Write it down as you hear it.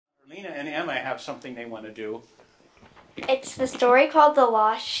Nina and Emma have something they want to do. It's the story called The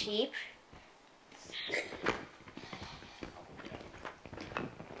Lost Sheep.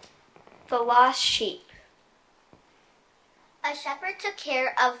 The Lost Sheep. A shepherd took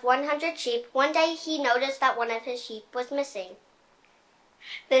care of 100 sheep. One day he noticed that one of his sheep was missing.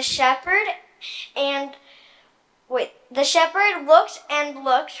 The shepherd looked and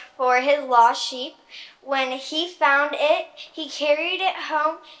looked for his lost sheep. When he found it, he carried it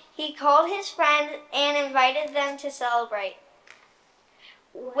home. He called his friends and invited them to celebrate.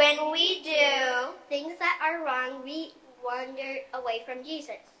 When we do things that are wrong, we wander away from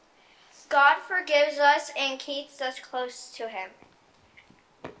Jesus. God forgives us and keeps us close to Him.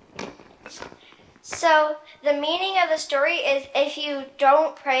 So the meaning of the story is if you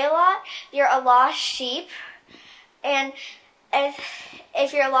don't pray a lot, you're a lost sheep. And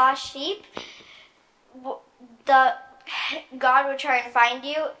if you're a lost sheep, God will try and find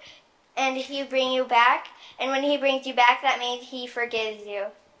you, and He bring you back. And when He brings you back, that means He forgives you.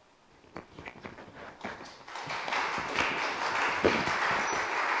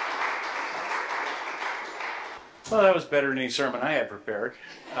 Well, that was better than any sermon I had prepared.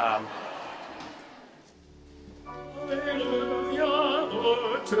 Hallelujah,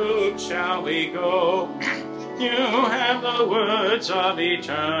 Lord, to shall we go? You have the words of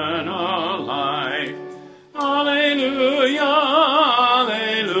eternal life. Hallelujah,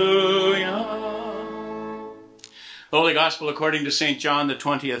 hallelujah. Holy Gospel according to St. John, the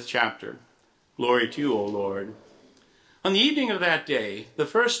 20th chapter. Glory to you, O Lord. On the evening of that day, the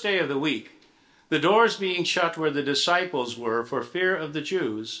first day of the week, the doors being shut where the disciples were for fear of the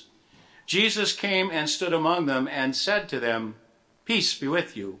Jews, Jesus came and stood among them and said to them, "Peace be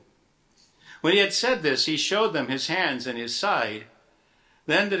with you." When he had said this, he showed them his hands and his side.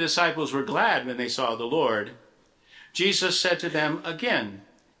 Then the disciples were glad when they saw the Lord. Jesus said to them again,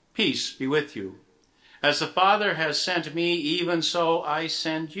 "Peace be with you. As the Father has sent me, even so I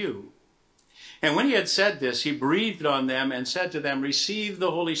send you." And when he had said this, he breathed on them and said to them, "Receive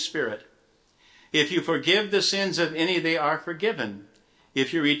the Holy Spirit. If you forgive the sins of any, they are forgiven.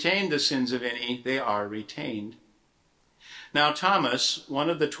 If you retain the sins of any, they are retained." Now Thomas, one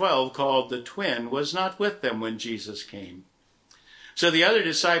of the 12, called the twin, was not with them when Jesus came. So the other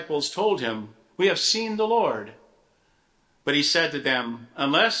disciples told him, "We have seen the Lord." But he said to them,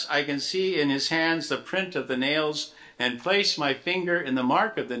 "Unless I can see in his hands the print of the nails, and place my finger in the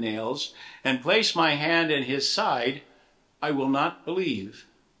mark of the nails, and place my hand in his side, I will not believe."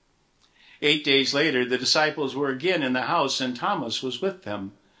 8 days later, the disciples were again in the house, and Thomas was with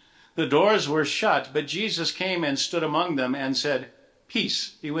them. The doors were shut, but Jesus came and stood among them and said, "Peace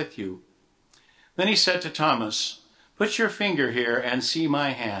be with you." Then he said to Thomas, "Put your finger here and see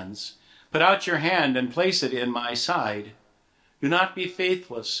my hands. Put out your hand and place it in my side. Do not be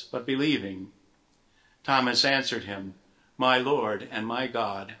faithless, but believing." Thomas answered him, "My Lord and my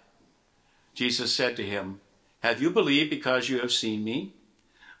God." Jesus said to him, "Have you believed because you have seen me?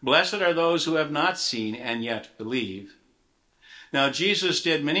 Blessed are those who have not seen and yet believe." Now Jesus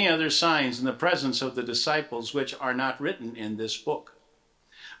did many other signs in the presence of the disciples, which are not written in this book.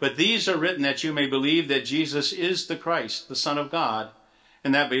 But these are written that you may believe that Jesus is the Christ, the Son of God,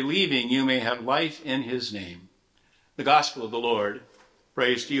 and that believing you may have life in his name. The Gospel of the Lord.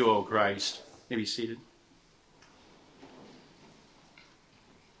 Praise to you, O Christ. You may be seated.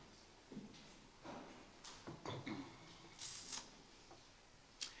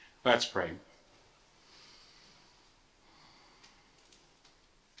 Let's pray.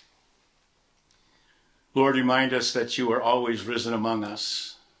 Lord, remind us that you are always risen among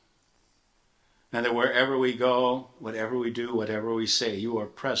us, and that wherever we go, whatever we do, whatever we say, you are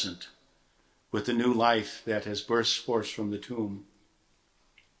present with the new life that has burst forth from the tomb.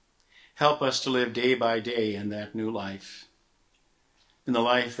 Help us to live day by day in that new life, in the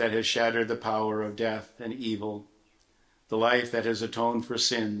life that has shattered the power of death and evil, the life that has atoned for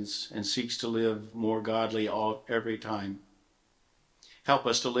sins and seeks to live more godly every time. Help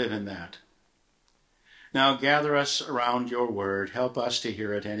us to live in that. Now gather us around your word. Help us to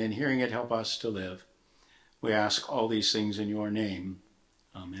hear it, and in hearing it, help us to live. We ask all these things in your name.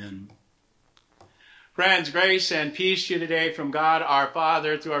 Amen. Friends, grace and peace to you today from God our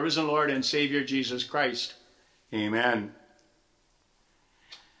Father, through our risen Lord and Savior Jesus Christ. Amen.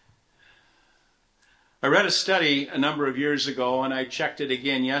 I read a study a number of years ago, and I checked it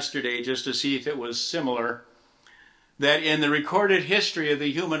again yesterday just to see if it was similar, that in the recorded history of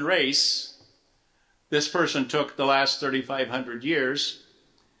the human race, this person took the last 3,500 years,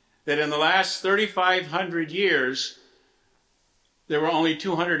 that in the last 3,500 years, there were only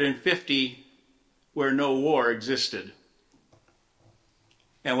 250 where no war existed.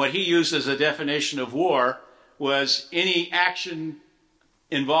 And what he used as a definition of war was any action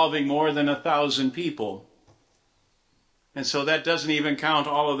involving more than 1,000 people. And so that doesn't even count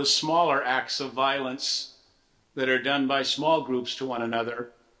all of the smaller acts of violence that are done by small groups to one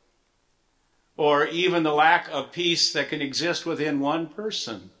another, or even the lack of peace that can exist within one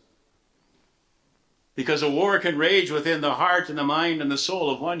person. Because a war can rage within the heart and the mind and the soul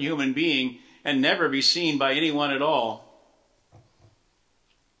of one human being and never be seen by anyone at all.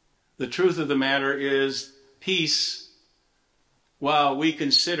 The truth of the matter is, peace, while we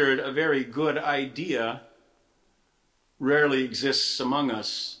consider it a very good idea, rarely exists among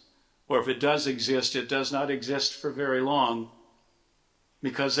us. Or if it does exist, it does not exist for very long,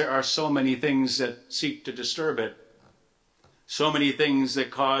 because there are so many things that seek to disturb it. So many things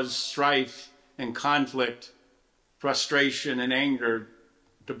that cause strife and conflict, frustration and anger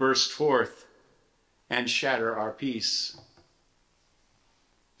to burst forth and shatter our peace.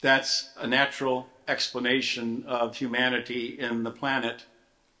 That's a natural explanation of humanity in the planet.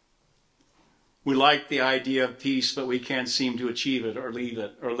 We like the idea of peace, but we can't seem to achieve it or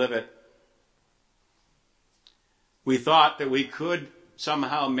live it. We thought that we could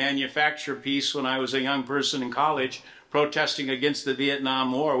somehow manufacture peace when I was a young person in college protesting against the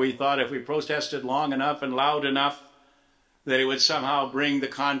Vietnam War. We thought if we protested long enough and loud enough that it would somehow bring the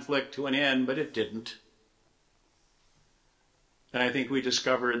conflict to an end, but it didn't. And I think we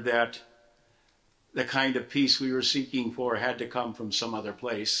discovered that the kind of peace we were seeking for had to come from some other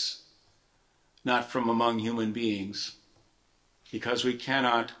place, not from among human beings, because we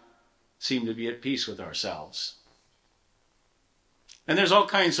cannot seem to be at peace with ourselves. And there's all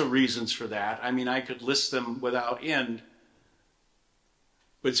kinds of reasons for that. I mean, I could list them without end.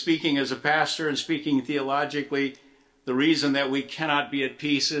 But speaking as a pastor and speaking theologically, the reason that we cannot be at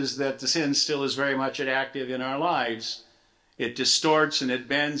peace is that the sin still is very much active in our lives. It distorts and it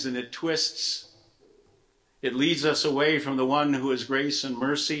bends and it twists. It leads us away from the one who is grace and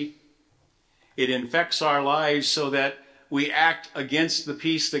mercy. It infects our lives so that we act against the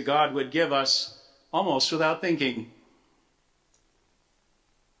peace that God would give us almost without thinking.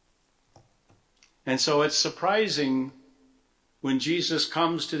 And so it's surprising when Jesus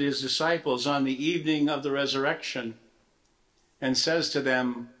comes to his disciples on the evening of the resurrection and says to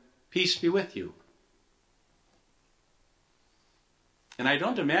them, "Peace be with you." And I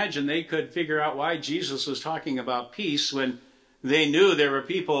don't imagine they could figure out why Jesus was talking about peace when they knew there were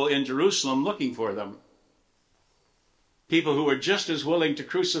people in Jerusalem looking for them. People who were just as willing to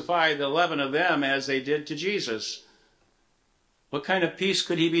crucify the 11 of them as they did to Jesus. What kind of peace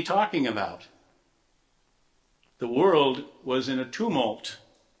could he be talking about? The world was in a tumult,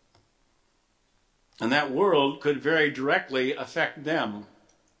 and that world could very directly affect them.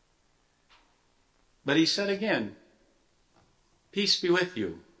 But he said again, "Peace be with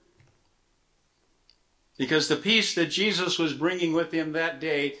you." Because the peace that Jesus was bringing with him that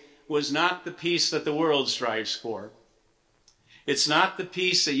day was not the peace that the world strives for. It's not the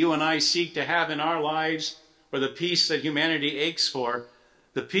peace that you and I seek to have in our lives, or the peace that humanity aches for.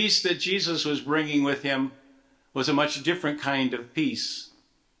 The peace that Jesus was bringing with him was a much different kind of peace.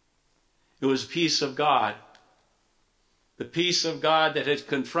 It was peace of God. The peace of God that had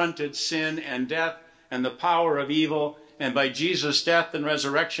confronted sin and death and the power of evil, and by Jesus' death and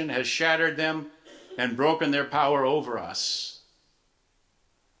resurrection has shattered them and broken their power over us.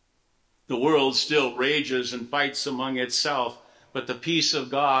 The world still rages and fights among itself, but the peace of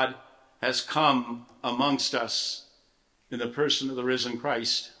God has come amongst us in the person of the risen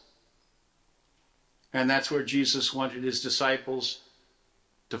Christ. And that's where Jesus wanted his disciples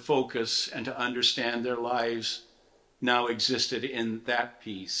to focus and to understand their lives now existed in that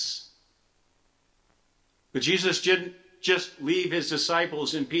peace. But Jesus didn't just leave his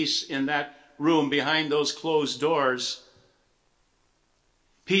disciples in peace in that room behind those closed doors.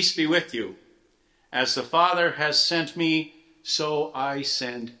 "Peace be with you. As the Father has sent me, so I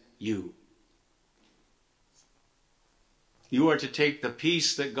send you." You are to take the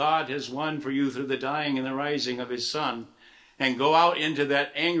peace that God has won for you through the dying and the rising of his Son and go out into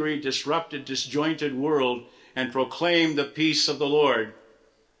that angry, disrupted, disjointed world and proclaim the peace of the Lord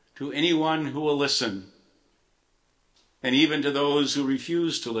to anyone who will listen, and even to those who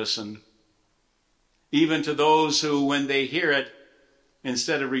refuse to listen, even to those who, when they hear it,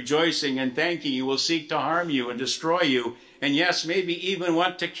 instead of rejoicing and thanking you, will seek to harm you and destroy you, and yes, maybe even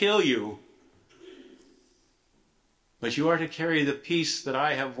want to kill you. But you are to carry the peace that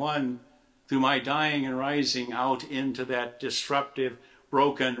I have won through my dying and rising out into that disruptive,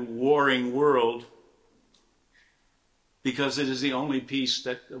 broken, warring world, because it is the only peace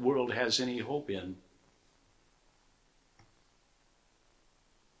that the world has any hope in.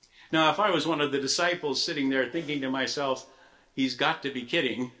 Now, if I was one of the disciples sitting there thinking to myself, he's got to be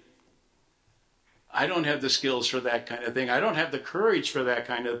kidding, I don't have the skills for that kind of thing. I don't have the courage for that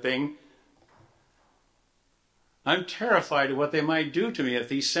kind of thing. I'm terrified of what they might do to me if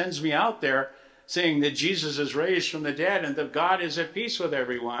he sends me out there saying that Jesus is raised from the dead and that God is at peace with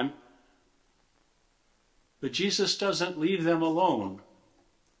everyone. But Jesus doesn't leave them alone.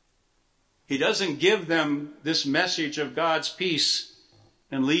 He doesn't give them this message of God's peace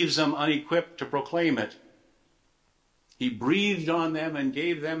and leaves them unequipped to proclaim it. He breathed on them and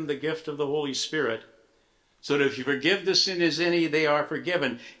gave them the gift of the Holy Spirit, so that if you forgive the sin of any, they are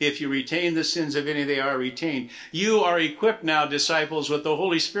forgiven. If you retain the sins of any, they are retained. You are equipped now, disciples, with the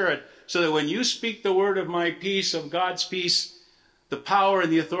Holy Spirit, so that when you speak the word of my peace, of God's peace, the power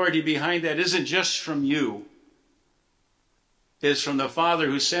and the authority behind that isn't just from you. It is from the Father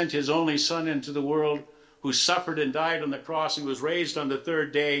who sent his only Son into the world, who suffered and died on the cross and was raised on the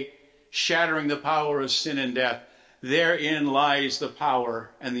third day, shattering the power of sin and death. Therein lies the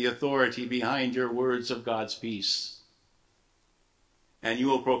power and the authority behind your words of God's peace. And you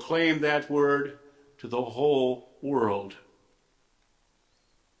will proclaim that word to the whole world,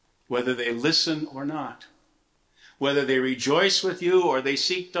 whether they listen or not, whether they rejoice with you or they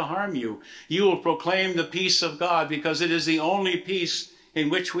seek to harm you. You will proclaim the peace of God, because it is the only peace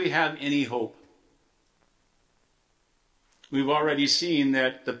in which we have any hope. We've already seen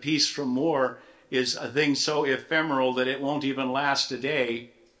that the peace from war is a thing so ephemeral that it won't even last a day.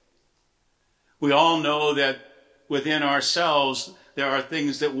 We all know that within ourselves there are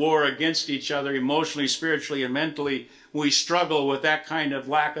things that war against each other emotionally, spiritually, and mentally. We struggle with that kind of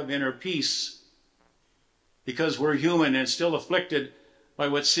lack of inner peace because we're human and still afflicted by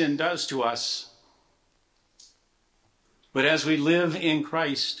what sin does to us. But as we live in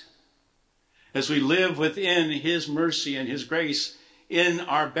Christ, as we live within his mercy and his grace, in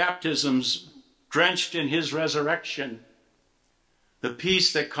our baptisms, drenched in his resurrection, the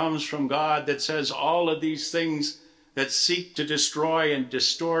peace that comes from God that says all of these things that seek to destroy and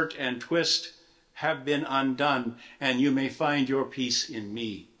distort and twist have been undone, and you may find your peace in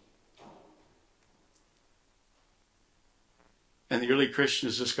me. And the early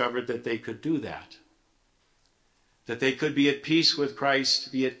Christians discovered that they could do that. That they could be at peace with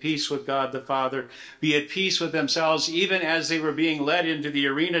Christ, be at peace with God the Father, be at peace with themselves, even as they were being led into the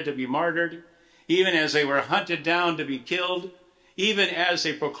arena to be martyred, even as they were hunted down to be killed, even as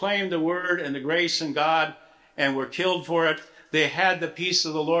they proclaimed the word and the grace in God and were killed for it. They had the peace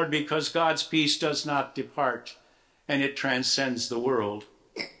of the Lord, because God's peace does not depart, and it transcends the world.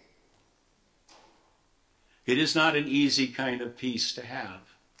 It is not an easy kind of peace to have.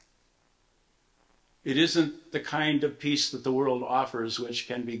 It isn't the kind of peace that the world offers, which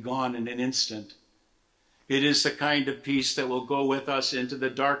can be gone in an instant. It is the kind of peace that will go with us into the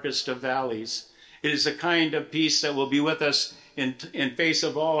darkest of valleys. It is the kind of peace that will be with us in face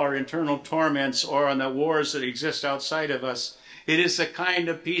of all our internal torments or on the wars that exist outside of us. It is the kind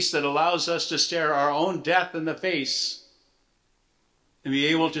of peace that allows us to stare our own death in the face and be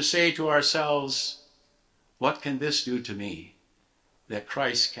able to say to ourselves, what can this do to me that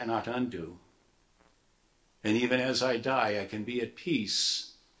Christ cannot undo? And even as I die, I can be at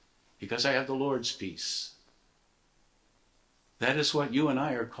peace because I have the Lord's peace. That is what you and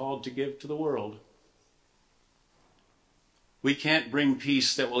I are called to give to the world. We can't bring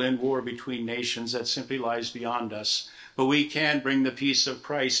peace that will end war between nations. That simply lies beyond us. But we can bring the peace of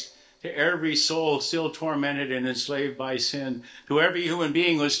Christ to every soul still tormented and enslaved by sin, to every human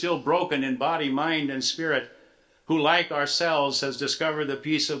being who is still broken in body, mind, and spirit, who, like ourselves, has discovered the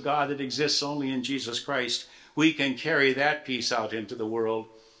peace of God that exists only in Jesus Christ. We can carry that peace out into the world.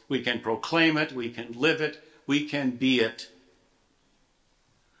 We can proclaim it. We can live it. We can be it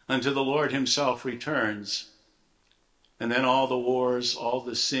until the Lord himself returns. And then all the wars, all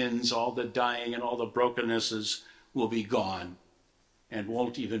the sins, all the dying, and all the brokennesses will be gone and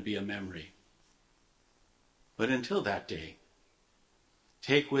won't even be a memory. But until that day,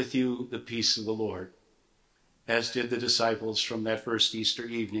 take with you the peace of the Lord, as did the disciples from that first Easter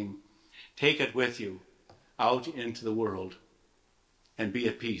evening. Take it with you out into the world and be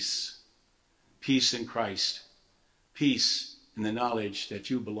at peace. Peace in Christ. Peace in the knowledge that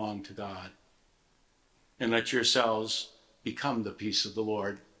you belong to God. And let yourselves become the peace of the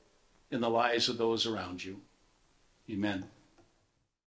Lord in the lives of those around you. Amen.